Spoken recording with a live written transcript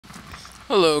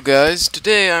Hello guys,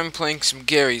 today I'm playing some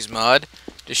Garry's mod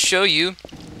to show you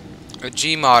a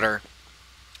Gmodder.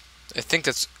 I think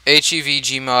that's HEV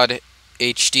Gmod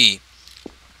HD.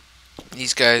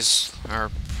 These guys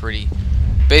are pretty...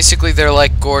 Basically they're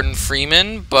like Gordon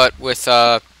Freeman, but with,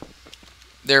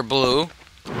 they're blue.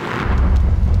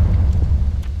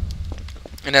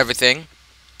 And everything.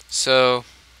 So...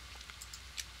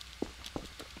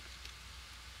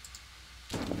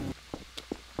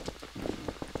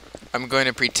 I'm going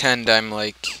to pretend I'm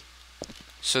like...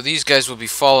 So these guys will be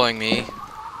following me,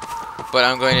 but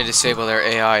I'm going to disable their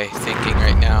AI thinking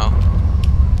right now.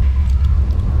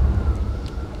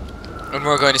 And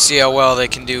we're going to see how well they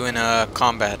can do in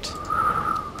combat.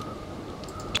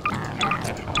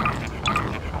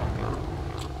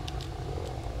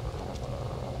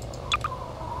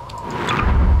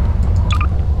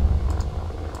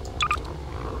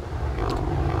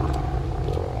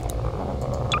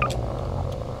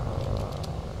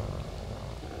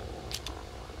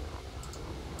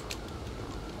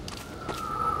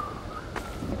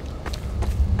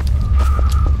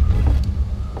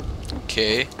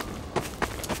 Okay.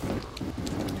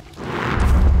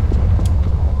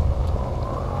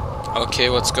 Okay,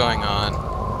 what's going on?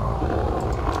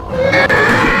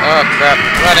 Oh crap,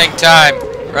 running time!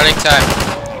 Running time.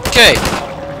 Okay.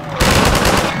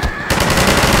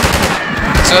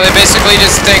 So they basically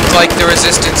just think like the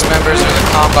Resistance members or the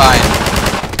Combine.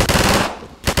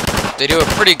 They do a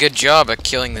pretty good job at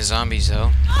killing the zombies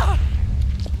though.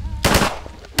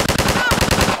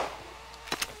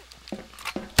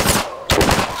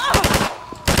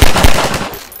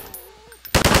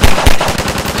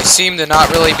 Seem to not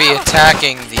really be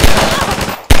attacking the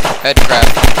head crab.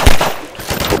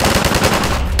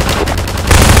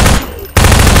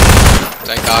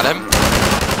 I got him.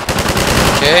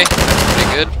 Okay,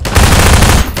 pretty good.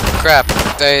 Crap,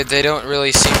 they don't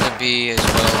really seem to be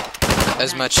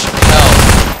as much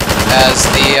health as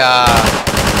the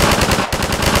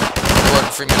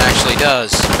Gordon Freeman actually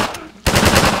does.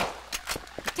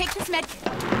 Take this med.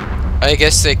 I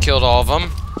guess they killed all of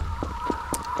them.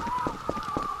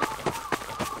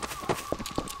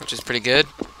 Which is pretty good.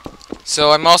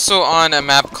 So I'm also on a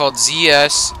map called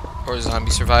ZS, or Zombie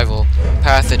Survival,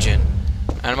 Pathogen.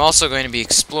 And I'm also going to be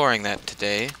exploring that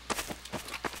today.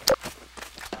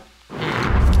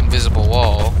 Invisible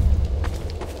wall.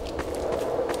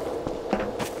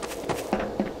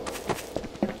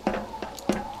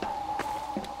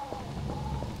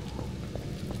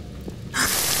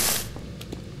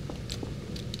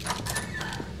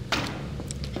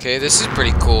 Okay, this is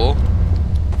pretty cool.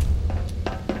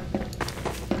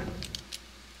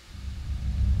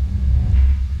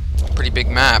 Pretty big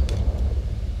map.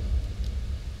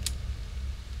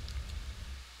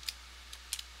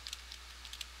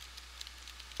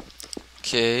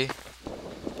 Okay.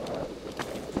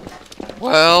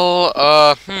 Well,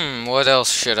 what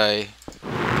else should I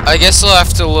guess I'll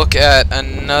have to look at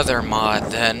another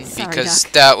mod then, because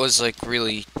that was like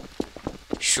really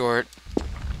short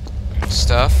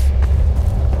stuff.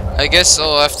 I guess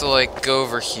I'll have to like go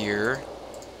over here.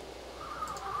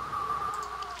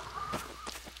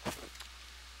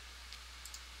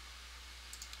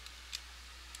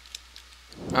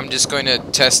 I'm just going to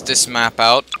test this map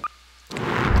out.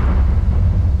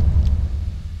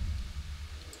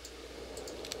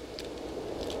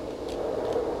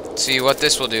 See what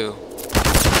this will do.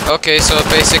 Okay, so it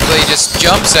basically just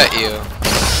jumps at you.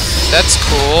 That's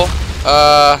cool.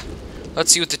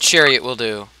 Let's see what the chariot will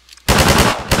do.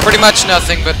 Pretty much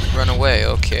nothing but run away.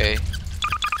 Okay.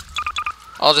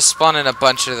 I'll just spawn in a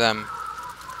bunch of them.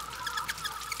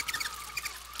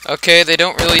 Okay, they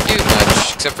don't really do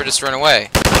much, except for just run away.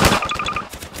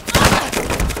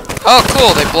 Oh,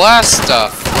 cool, they blast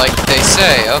stuff, like they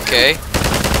say, okay.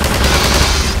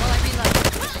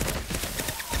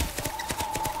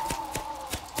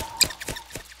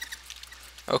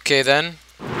 Okay, then.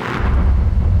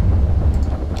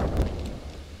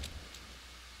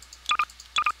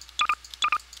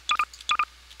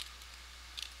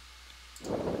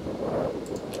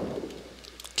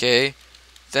 Okay.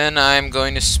 Then I'm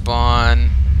going to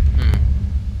spawn...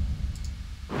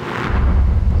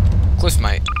 Cliff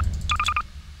Mite.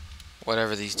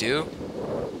 Whatever these do.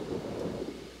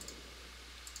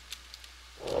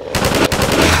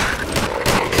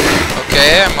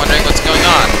 Okay, I'm wondering what's going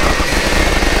on.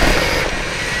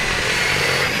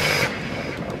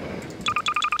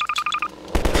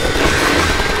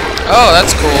 Oh,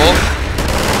 that's cool.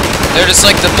 They're just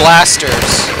like the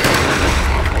blasters.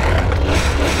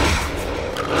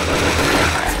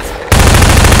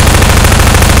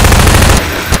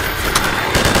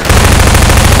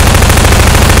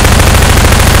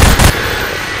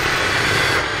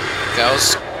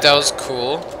 That was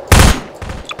cool.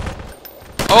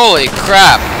 Holy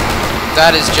crap!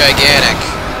 That is gigantic.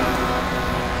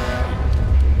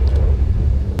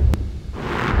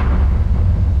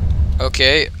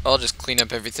 Okay, I'll just clean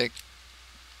up everything.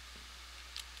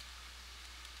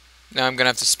 Now I'm gonna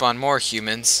have to spawn more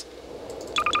humans.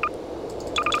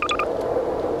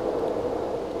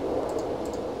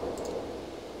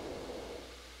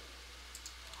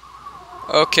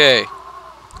 Okay,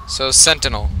 so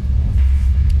Sentinel.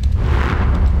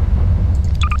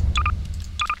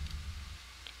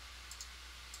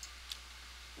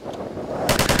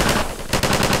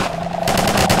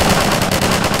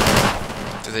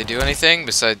 Do they do anything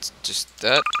besides just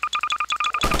that?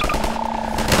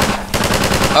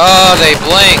 Oh, they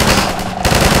blink!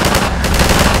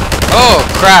 Oh,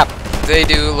 crap! They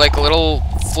do like a little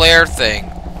flare thing.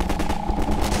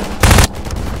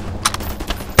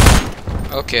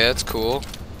 Okay, that's cool.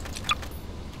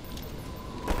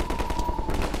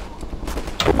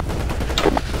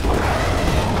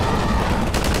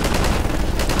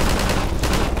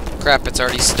 Crap, it's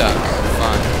already stuck.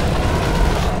 Fun.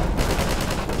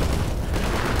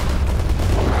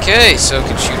 Okay, so it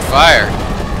can shoot fire.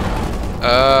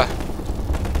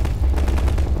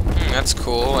 That's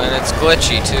cool, and it's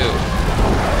glitchy too.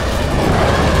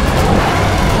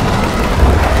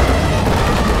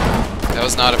 That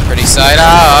was not a pretty sight.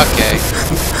 Ah, okay.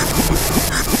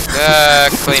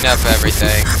 Clean up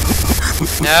everything.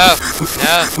 No,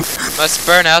 no, must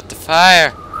burn out the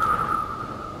fire.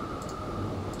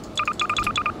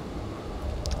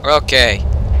 Okay,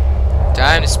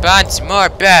 time to spawn some more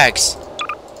bags.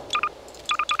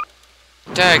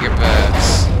 Tiger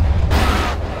bugs.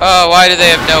 Oh, why do they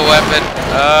have no weapon?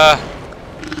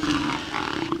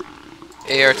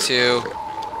 AR2.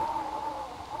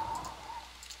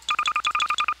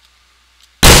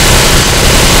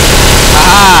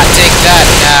 Ah, take that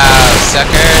now,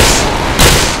 suckers.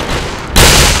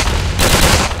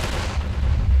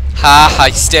 Ha,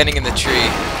 he's standing in the tree.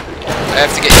 I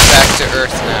have to get you back to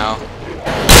Earth now.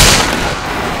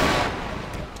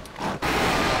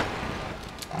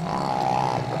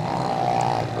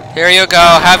 Here you go,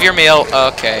 have your meal.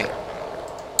 Okay.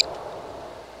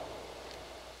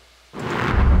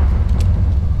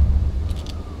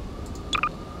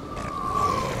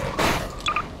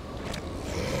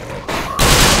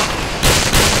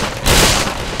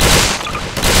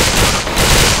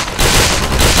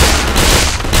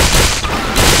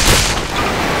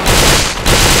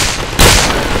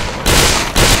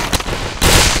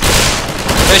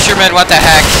 Fisherman, what the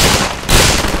heck?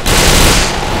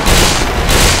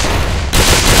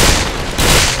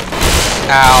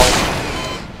 Ow.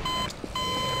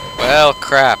 Well,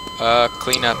 crap.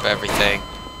 Clean up everything.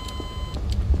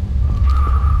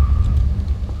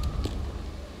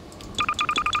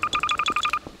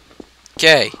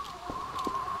 Okay.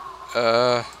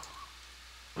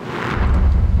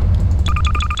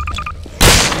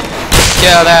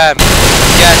 Kill them!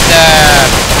 Get them!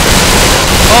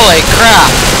 Holy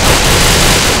crap!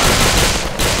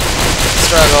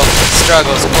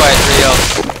 Struggle's quite real.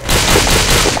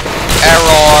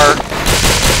 Error.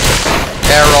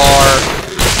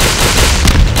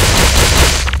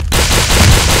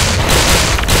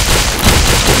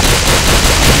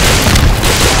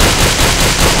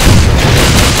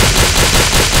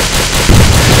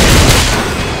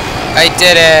 I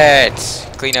did it!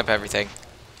 Clean up everything.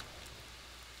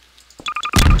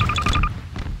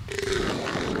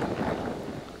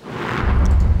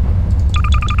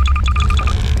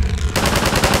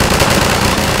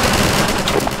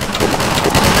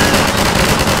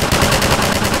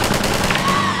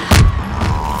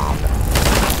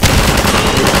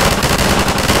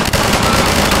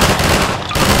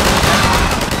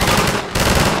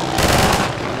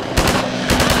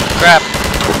 Crap.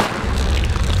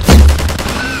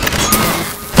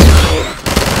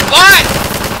 What?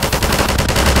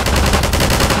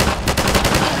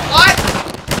 What?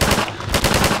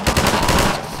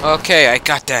 Okay, I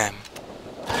got them.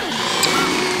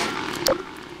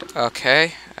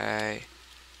 Okay, I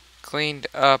cleaned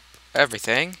up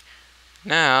everything.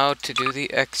 Now to do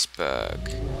the X-Bug.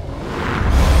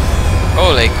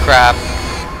 Holy crap.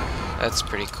 That's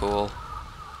pretty cool.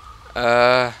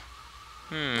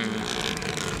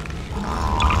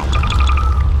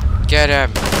 Get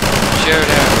him! Shoot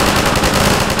him!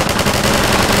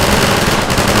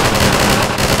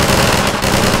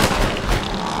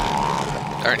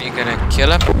 Aren't you gonna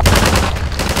kill him? I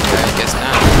guess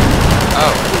not.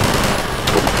 Oh.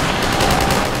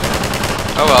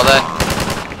 Oh well then.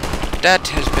 That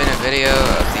has been a video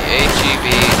of the HEV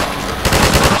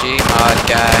Gmod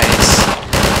guys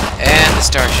and the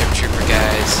Starship Trooper,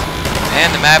 guys.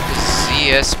 And the map is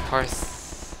ZS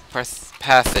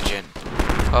Pathogen.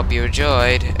 Hope you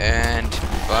enjoyed, and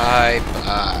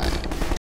bye-bye.